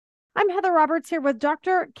I'm Heather Roberts here with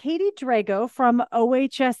Dr. Katie Drago from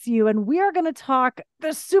OHSU, and we are going to talk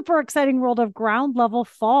the super exciting world of ground level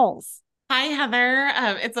falls. Hi, Heather.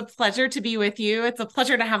 It's a pleasure to be with you. It's a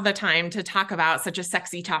pleasure to have the time to talk about such a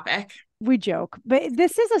sexy topic. We joke, but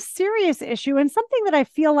this is a serious issue and something that I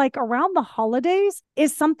feel like around the holidays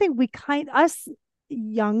is something us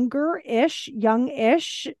youngish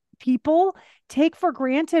people take for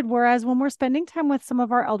granted. Whereas when we're spending time with some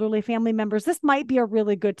of our elderly family members, this might be a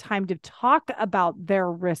really good time to talk about their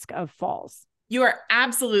risk of falls. You are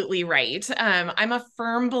absolutely right. I'm a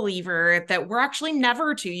firm believer that we're actually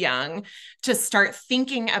never too young to start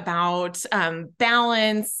thinking about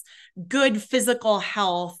balance, good physical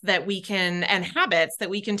health that we can, and habits that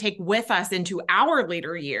we can take with us into our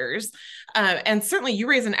later years. And certainly, you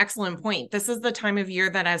raise an excellent point. This is the time of year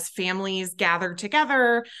that, as families gather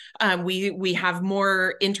together, we have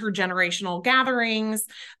more intergenerational gatherings.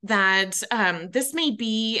 That this may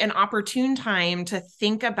be an opportune time to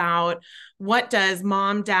think about what does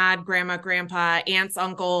mom, dad, grandma, grandpa, aunts,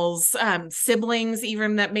 uncles, siblings,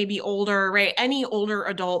 even that may be older, right? Any older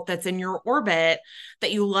adult that's in your orbit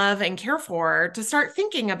that you love and care for, to start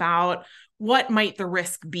thinking about what might the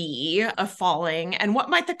risk be of falling and what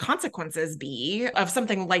might the consequences be of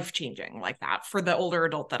something life-changing like that for the older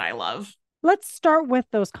adult that I love. Let's start with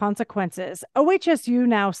those consequences. OHSU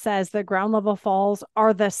now says that ground level falls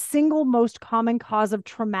are the single most common cause of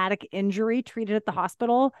traumatic injury treated at the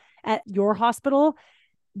hospital, at your hospital.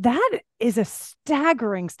 That is a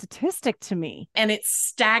staggering statistic to me. And it's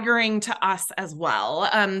staggering to us as well.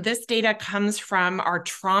 This data comes from our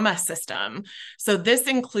trauma system. So this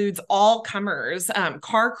includes all comers,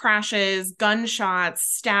 car crashes, gunshots,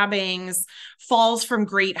 stabbings, falls from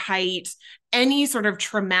great height, any sort of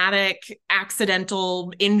traumatic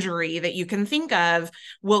accidental injury that you can think of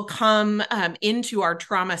will come into our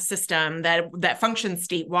trauma system that functions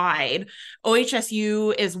statewide.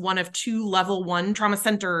 OHSU is one of two level 1 trauma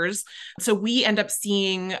centers. So we end up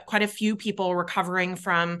seeing quite a few people recovering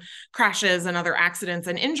from crashes and other accidents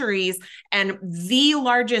and injuries. And the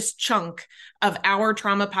largest chunk of our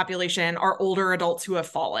trauma population are older adults who have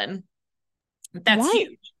fallen. That's Why?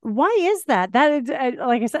 huge. Why is that? That is,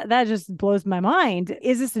 like I said, that just blows my mind.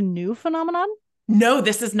 Is this a new phenomenon? No,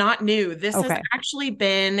 this is not new. This has Okay. actually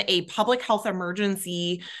been a public health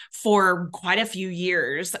emergency for quite a few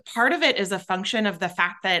years. Part of it is a function of the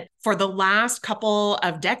fact that for the last couple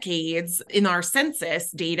of decades in our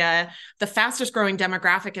census data, the fastest growing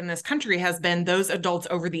demographic in this country has been those adults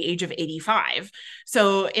over the age of 85.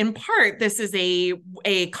 So in part, this is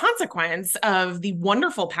a consequence of the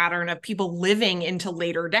wonderful pattern of people living into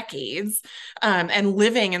later decades and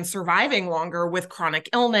living and surviving longer with chronic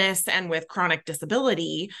illness and with chronic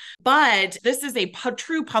disability. But this is a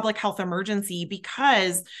true public health emergency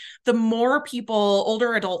because the more people,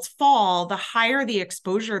 older adults, fall, the higher the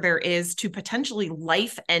exposure there is to potentially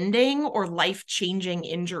life-ending or life-changing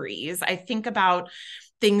injuries. I think about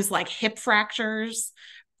things like hip fractures,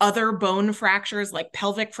 other bone fractures like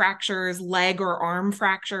pelvic fractures, leg or arm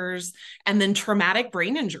fractures, and then traumatic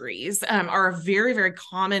brain injuries are a very, very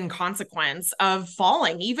common consequence of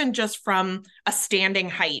falling, even just from a standing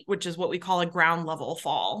height, which is what we call a ground level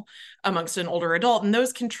fall amongst an older adult. And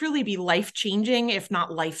those can truly be life-changing, if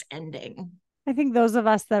not life-ending. I think those of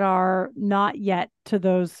us that are not yet to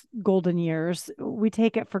those golden years, we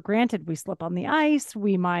take it for granted. We slip on the ice.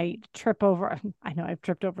 We might trip over. I know I've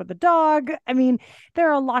tripped over the dog. I mean,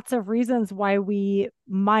 there are lots of reasons why we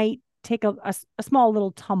might take a small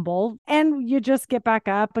little tumble and you just get back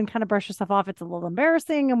up and kind of brush yourself off. It's a little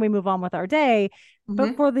embarrassing and we move on with our day. But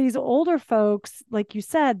Mm-hmm. for these older folks, like you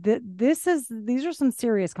said, these are some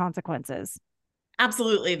serious consequences.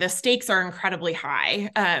 Absolutely. The stakes are incredibly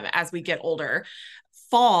high as we get older.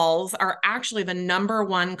 Falls are actually the number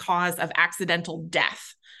one cause of accidental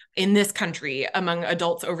death in this country among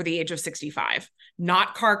adults over the age of 65.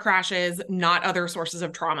 Not car crashes, not other sources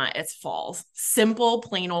of trauma. It's falls. Simple,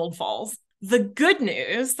 plain old falls. The good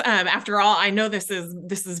news, after all, I know this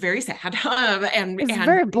is very sad It's and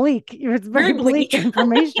very bleak. It's very very bleak bleak.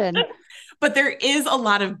 information. But there is a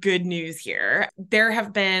lot of good news here.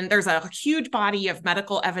 There's a huge body of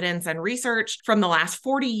medical evidence and research from the last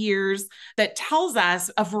 40 years that tells us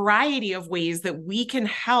a variety of ways that we can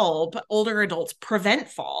help older adults prevent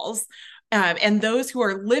falls. And those who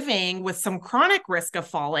are living with some chronic risk of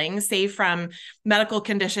falling, say from medical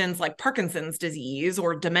conditions like Parkinson's disease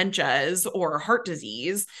or dementias or heart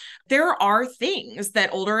disease, there are things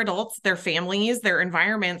that older adults, their families, their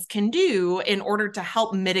environments can do in order to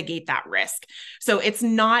help mitigate that risk. So it's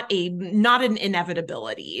not an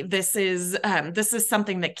inevitability. This is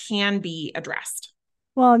something that can be addressed.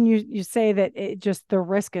 Well, and you say that it just the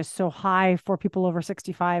risk is so high for people over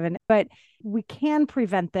 65, and but we can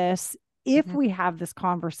prevent this if Mhm. we have this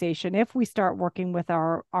conversation, if we start working with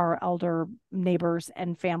our elder neighbors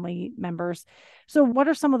and family members. So what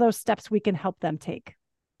are some of those steps we can help them take?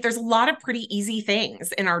 There's a lot of pretty easy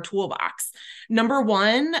things in our toolbox. Number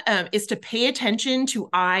one is to pay attention to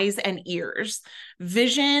eyes and ears.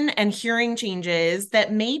 Vision and hearing changes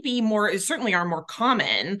that may be more, certainly are more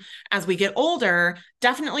common as we get older,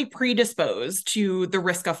 definitely predisposed to the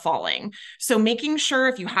risk of falling. So making sure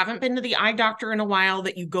if you haven't been to the eye doctor in a while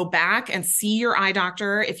that you go back and see your eye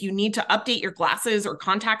doctor. If you need to update your glasses or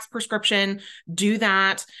contacts prescription, do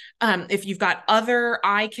that. If you've got other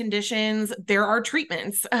eye conditions, there are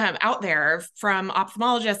treatments out there from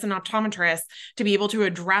ophthalmologists and optometrists to be able to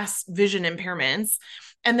address vision impairments.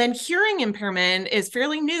 And then hearing impairment is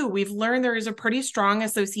fairly new. We've learned there is a pretty strong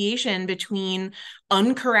association between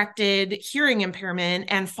uncorrected hearing impairment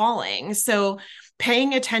and falling. So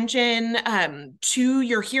paying attention to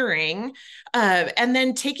your hearing, and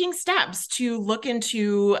then taking steps to look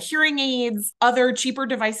into hearing aids, other cheaper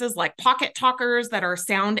devices like pocket talkers that are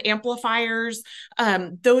sound amplifiers.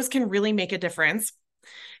 Those can really make a difference.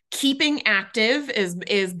 Keeping active is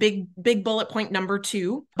big bullet point number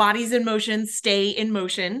two. Bodies in motion stay in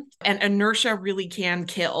motion, and inertia really can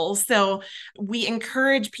kill. So we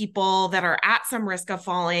encourage people that are at some risk of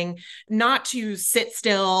falling not to sit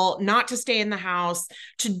still, not to stay in the house,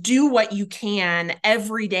 to do what you can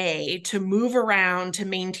every day to move around, to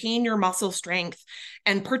maintain your muscle strength,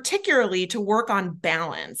 and particularly to work on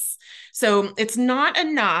balance. So it's not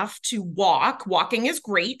enough to walk. Walking is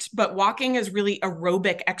great, but walking is really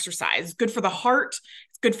aerobic exercise. Good for the heart.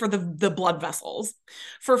 It's good for the blood vessels.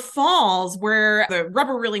 For falls, where the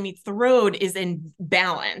rubber really meets the road, is in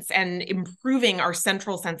balance and improving our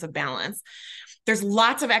central sense of balance. There's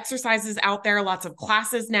lots of exercises out there, lots of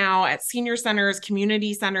classes now at senior centers,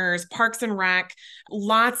 community centers, parks and rec,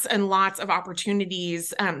 lots and lots of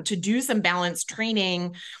opportunities to do some balance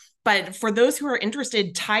training. But for those who are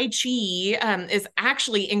interested, Tai Chi is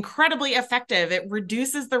actually incredibly effective. It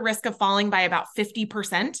reduces the risk of falling by about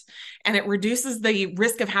 50%, and it reduces the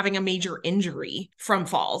risk of having a major injury from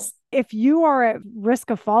falls. If you are at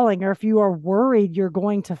risk of falling, or if you are worried you're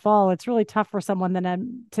going to fall, it's really tough for someone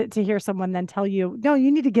then to hear someone then tell you, no,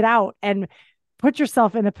 you need to get out and put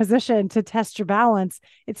yourself in a position to test your balance.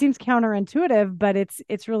 It seems counterintuitive, but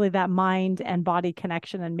it's really that mind and body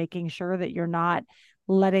connection and making sure that you're not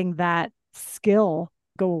letting that skill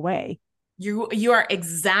go away. You are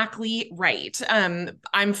exactly right.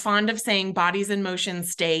 I'm fond of saying bodies in motion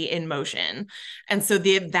stay in motion, and so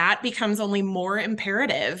that becomes only more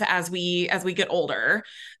imperative as we get older.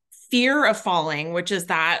 Fear of falling, which is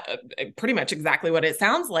that pretty much exactly what it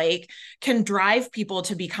sounds like, can drive people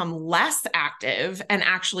to become less active and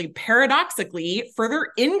actually paradoxically further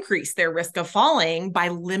increase their risk of falling by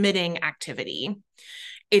limiting activity.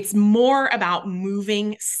 It's more about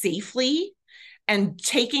moving safely and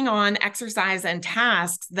taking on exercise and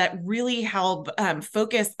tasks that really help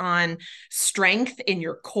focus on strength in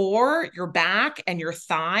your core, your back, and your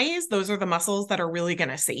thighs. Those are the muscles that are really going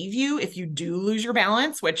to save you if you do lose your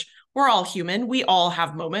balance, which we're all human. We all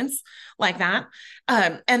have moments like that.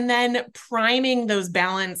 And then priming those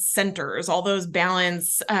balance centers, all those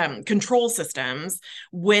balance control systems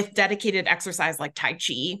with dedicated exercise like Tai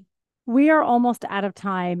Chi. We are almost out of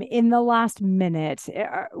time. In the last minute,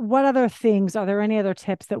 what other things, are there any other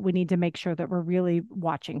tips that we need to make sure that we're really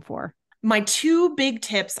watching for? My two big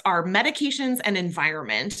tips are medications and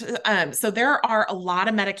environment. So there are a lot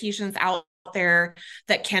of medications out there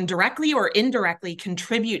that can directly or indirectly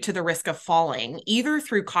contribute to the risk of falling, either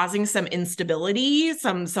through causing some instability,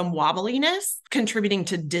 some wobbliness, contributing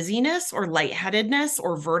to dizziness or lightheadedness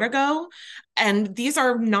or vertigo. And these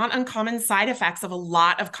are not uncommon side effects of a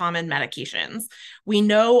lot of common medications. We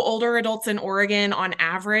know older adults in Oregon, on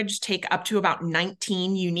average, take up to about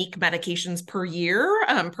 19 unique medications per year,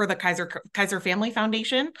 per the Kaiser Family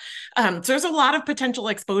Foundation. So there's a lot of potential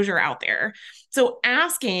exposure out there. So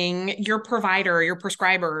asking your provider, your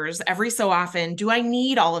prescribers every so often, do I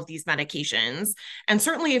need all of these medications? And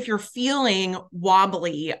certainly if you're feeling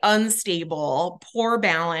wobbly, unstable, poor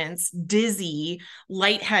balance, dizzy,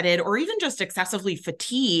 lightheaded, or even just excessively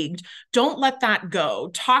fatigued, don't let that go.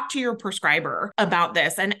 Talk to your prescriber about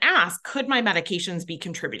this and ask, could my medications be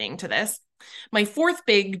contributing to this? My fourth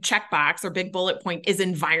big checkbox or big bullet point is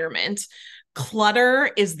environment.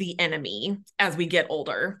 Clutter is the enemy as we get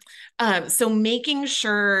older. So making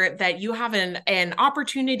sure that you have an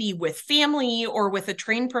opportunity with family or with a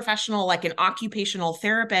trained professional like an occupational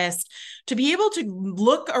therapist to be able to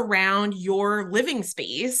look around your living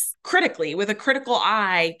space critically with a critical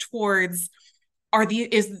eye towards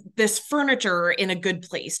is this furniture in a good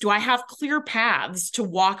place? Do I have clear paths to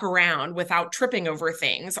walk around without tripping over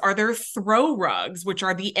things? Are there throw rugs, which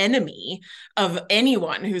are the enemy of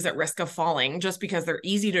anyone who's at risk of falling just because they're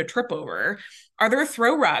easy to trip over? Are there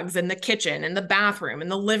throw rugs in the kitchen, in the bathroom, in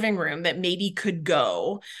the living room that maybe could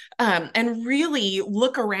go? And really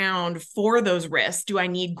look around for those risks. Do I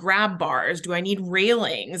need grab bars? Do I need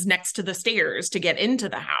railings next to the stairs to get into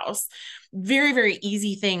the house? Very, very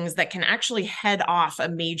easy things that can actually head off a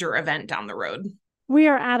major event down the road. We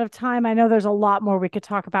are out of time. I know there's a lot more we could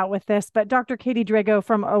talk about with this, but Dr. Katie Drago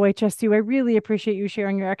from OHSU, I really appreciate you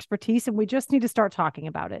sharing your expertise, and we just need to start talking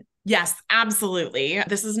about it. Yes, absolutely.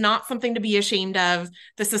 This is not something to be ashamed of.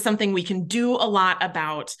 This is something we can do a lot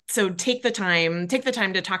about. So take the time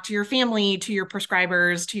to talk to your family, to your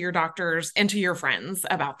prescribers, to your doctors, and to your friends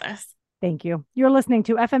about this. Thank you. You're listening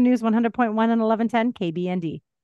to FM News 100.1 and 1110 KBND.